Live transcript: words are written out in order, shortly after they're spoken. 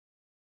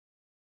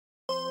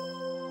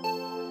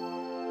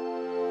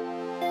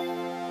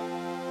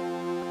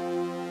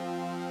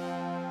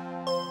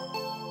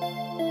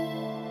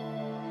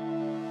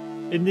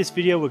In this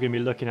video, we're going to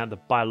be looking at the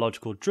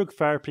biological drug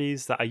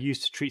therapies that are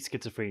used to treat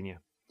schizophrenia.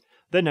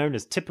 They're known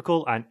as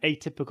typical and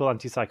atypical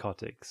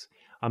antipsychotics,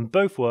 and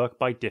both work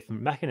by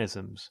different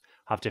mechanisms,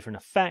 have different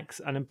effects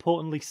and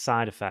importantly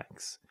side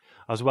effects.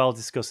 As well as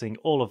discussing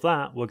all of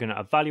that, we're going to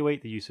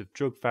evaluate the use of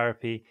drug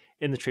therapy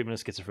in the treatment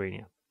of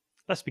schizophrenia.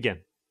 Let's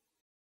begin.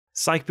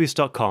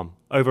 Psychboost.com,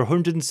 over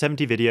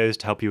 170 videos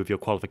to help you with your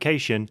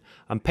qualification,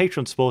 and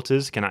Patreon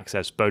supporters can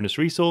access bonus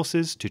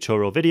resources,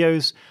 tutorial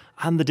videos,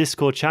 and the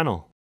Discord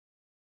channel.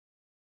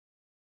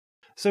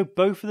 So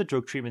both of the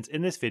drug treatments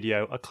in this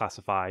video are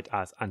classified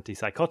as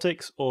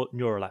antipsychotics or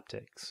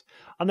neuroleptics,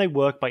 and they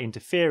work by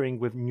interfering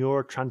with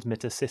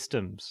neurotransmitter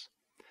systems.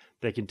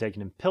 They can be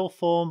taken in pill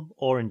form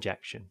or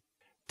injection.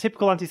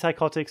 Typical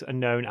antipsychotics are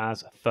known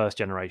as first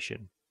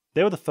generation.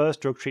 They were the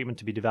first drug treatment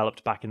to be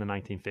developed back in the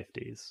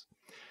 1950s.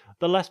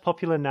 They're less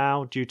popular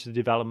now due to the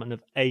development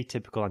of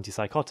atypical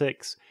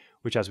antipsychotics,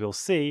 which as we'll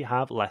see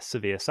have less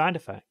severe side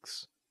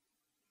effects.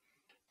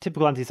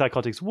 Typical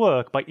antipsychotics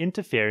work by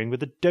interfering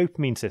with the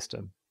dopamine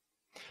system.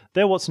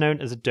 They're what's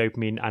known as a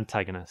dopamine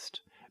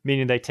antagonist,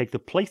 meaning they take the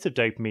place of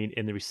dopamine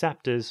in the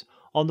receptors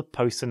on the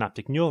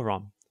postsynaptic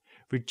neuron,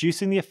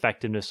 reducing the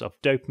effectiveness of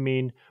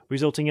dopamine,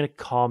 resulting in a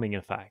calming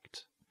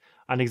effect.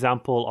 An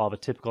example of a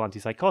typical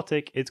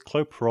antipsychotic is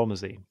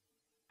chlorpromazine.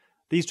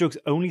 These drugs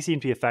only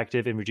seem to be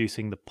effective in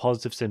reducing the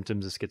positive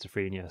symptoms of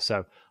schizophrenia,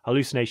 so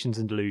hallucinations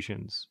and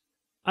delusions.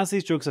 As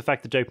these drugs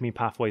affect the dopamine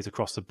pathways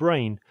across the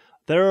brain,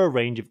 there are a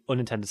range of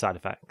unintended side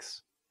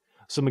effects.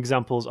 Some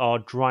examples are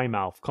dry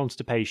mouth,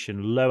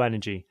 constipation, low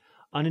energy,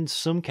 and in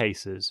some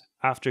cases,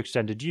 after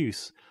extended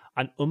use,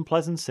 an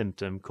unpleasant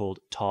symptom called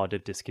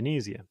tardive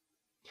dyskinesia.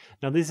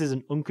 Now this is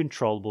an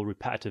uncontrollable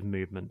repetitive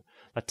movement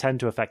that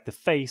tend to affect the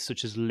face,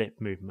 such as lip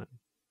movement.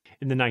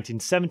 In the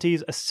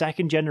 1970s, a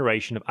second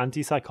generation of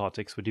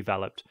antipsychotics were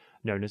developed,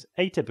 known as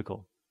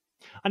atypical.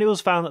 And it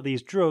was found that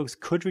these drugs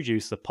could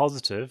reduce the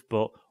positive,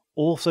 but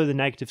also the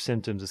negative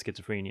symptoms of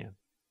schizophrenia.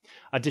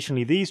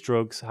 Additionally, these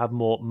drugs have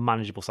more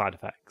manageable side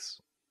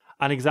effects.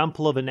 An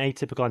example of an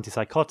atypical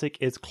antipsychotic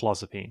is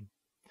clozapine.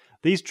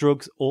 These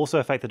drugs also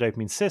affect the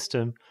dopamine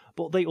system,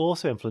 but they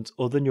also influence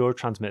other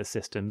neurotransmitter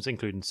systems,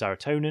 including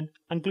serotonin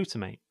and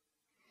glutamate.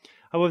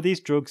 However, these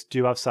drugs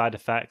do have side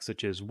effects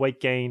such as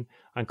weight gain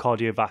and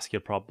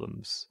cardiovascular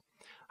problems.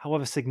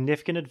 However,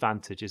 significant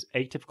advantage is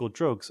atypical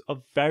drugs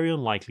are very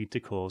unlikely to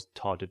cause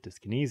tardive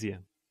dyskinesia.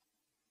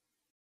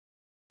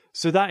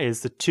 So that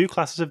is the two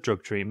classes of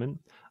drug treatment,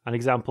 an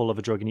example of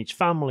a drug in each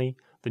family,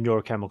 the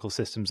neurochemical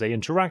systems they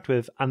interact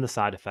with, and the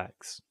side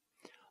effects.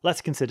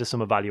 Let's consider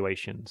some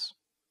evaluations.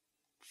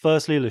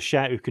 Firstly,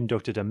 Lachette, who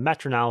conducted a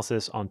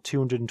meta-analysis on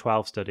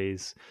 212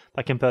 studies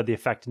that compared the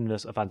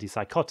effectiveness of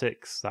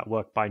antipsychotics that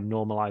work by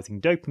normalizing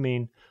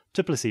dopamine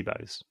to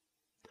placebos.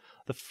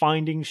 The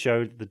findings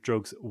showed that the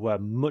drugs were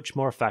much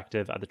more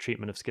effective at the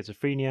treatment of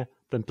schizophrenia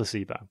than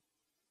placebo.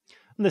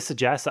 And this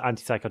suggests that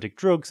antipsychotic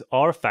drugs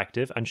are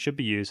effective and should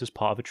be used as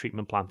part of a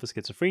treatment plan for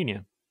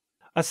schizophrenia.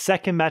 A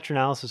second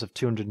meta-analysis of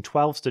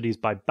 212 studies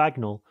by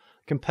Bagnall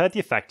compared the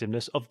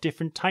effectiveness of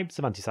different types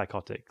of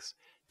antipsychotics,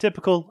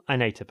 typical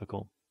and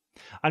atypical.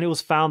 And it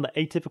was found that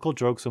atypical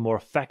drugs were more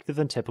effective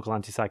than typical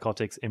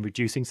antipsychotics in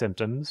reducing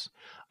symptoms,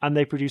 and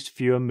they produced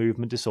fewer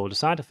movement disorder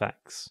side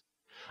effects.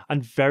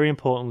 And very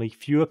importantly,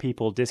 fewer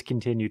people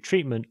discontinued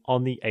treatment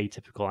on the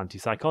atypical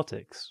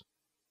antipsychotics.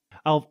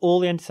 Out of all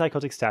the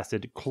antipsychotics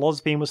tested,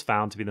 clozapine was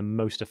found to be the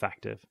most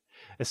effective,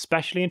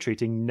 especially in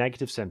treating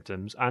negative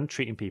symptoms and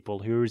treating people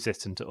who are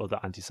resistant to other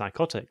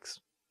antipsychotics.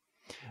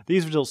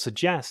 These results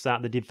suggest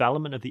that the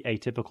development of the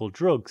atypical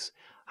drugs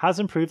has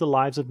improved the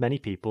lives of many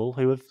people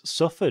who have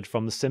suffered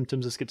from the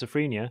symptoms of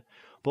schizophrenia,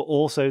 but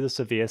also the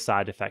severe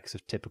side effects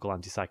of typical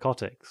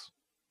antipsychotics.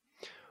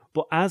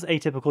 But as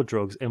atypical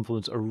drugs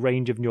influence a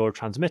range of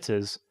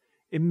neurotransmitters,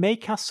 it may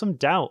cast some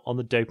doubt on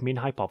the dopamine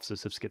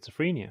hypothesis of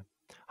schizophrenia.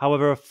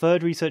 However, a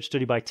third research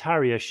study by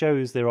Tarrier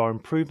shows there are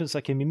improvements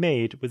that can be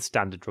made with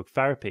standard drug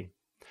therapy.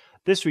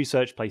 This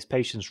research placed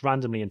patients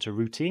randomly into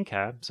routine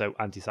care, so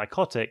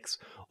antipsychotics,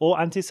 or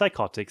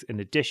antipsychotics in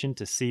addition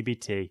to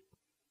CBT.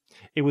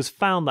 It was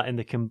found that in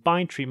the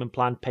combined treatment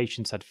plan,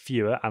 patients had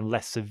fewer and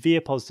less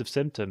severe positive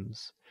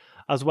symptoms,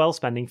 as well as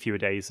spending fewer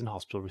days in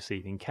hospital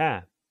receiving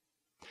care.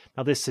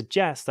 Now, this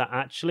suggests that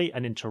actually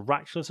an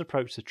interactionist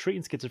approach to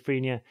treating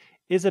schizophrenia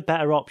is a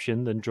better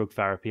option than drug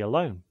therapy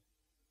alone.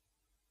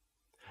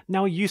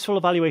 Now, a useful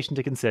evaluation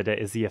to consider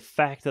is the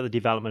effect that the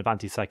development of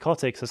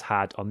antipsychotics has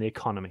had on the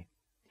economy.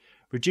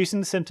 Reducing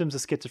the symptoms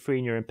of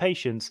schizophrenia in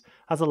patients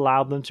has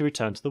allowed them to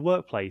return to the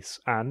workplace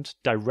and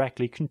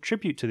directly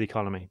contribute to the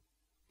economy.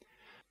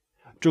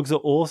 Drugs are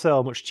also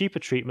a much cheaper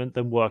treatment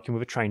than working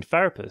with a trained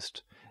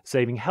therapist,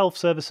 saving health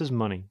services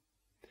money.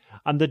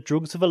 And the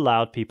drugs have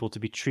allowed people to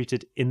be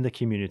treated in the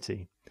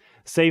community,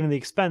 saving the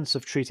expense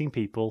of treating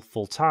people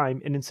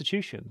full-time in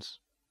institutions.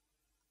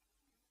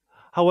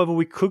 However,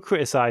 we could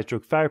criticise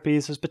drug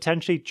therapies as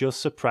potentially just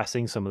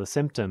suppressing some of the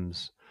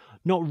symptoms,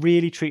 not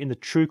really treating the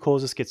true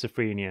cause of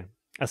schizophrenia,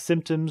 as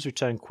symptoms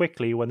return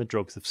quickly when the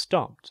drugs have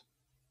stopped.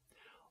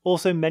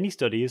 Also, many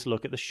studies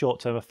look at the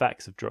short-term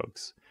effects of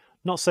drugs,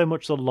 not so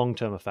much the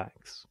long-term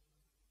effects.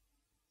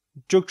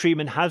 Drug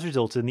treatment has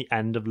resulted in the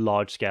end of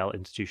large-scale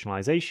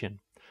institutionalization,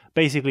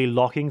 basically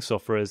locking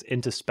sufferers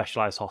into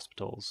specialized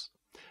hospitals.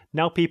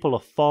 Now people are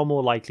far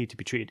more likely to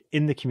be treated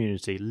in the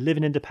community,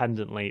 living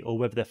independently or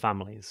with their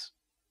families.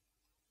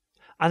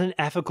 And an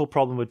ethical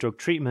problem with drug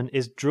treatment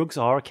is drugs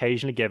are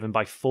occasionally given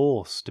by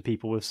force to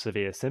people with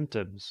severe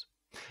symptoms.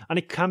 And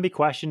it can be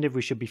questioned if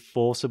we should be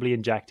forcibly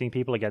injecting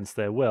people against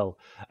their will,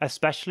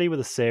 especially with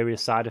the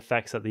serious side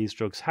effects that these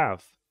drugs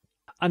have.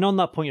 And on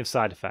that point of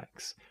side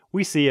effects,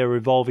 we see a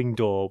revolving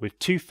door with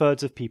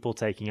 2/3 of people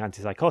taking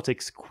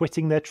antipsychotics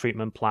quitting their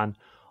treatment plan,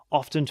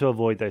 often to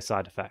avoid those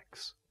side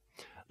effects,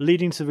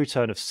 leading to the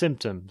return of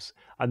symptoms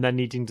and then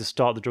needing to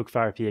start the drug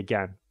therapy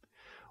again.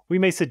 We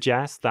may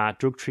suggest that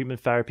drug treatment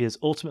therapy is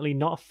ultimately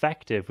not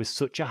effective with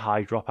such a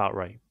high dropout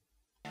rate.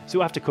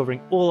 So after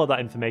covering all of that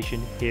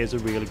information, here's a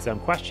real exam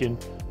question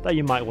that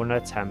you might want to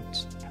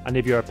attempt. And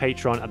if you're a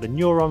patron at the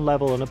neuron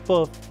level and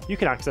above, you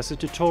can access a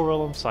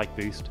tutorial on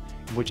PsychBoost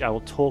in which I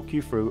will talk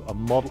you through a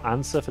model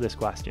answer for this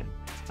question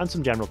and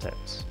some general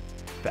tips.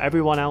 For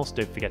everyone else,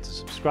 don't forget to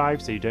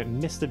subscribe so you don't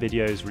miss the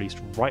videos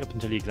released right up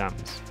until the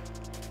exams.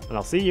 And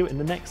I'll see you in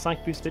the next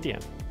PsychBoost video.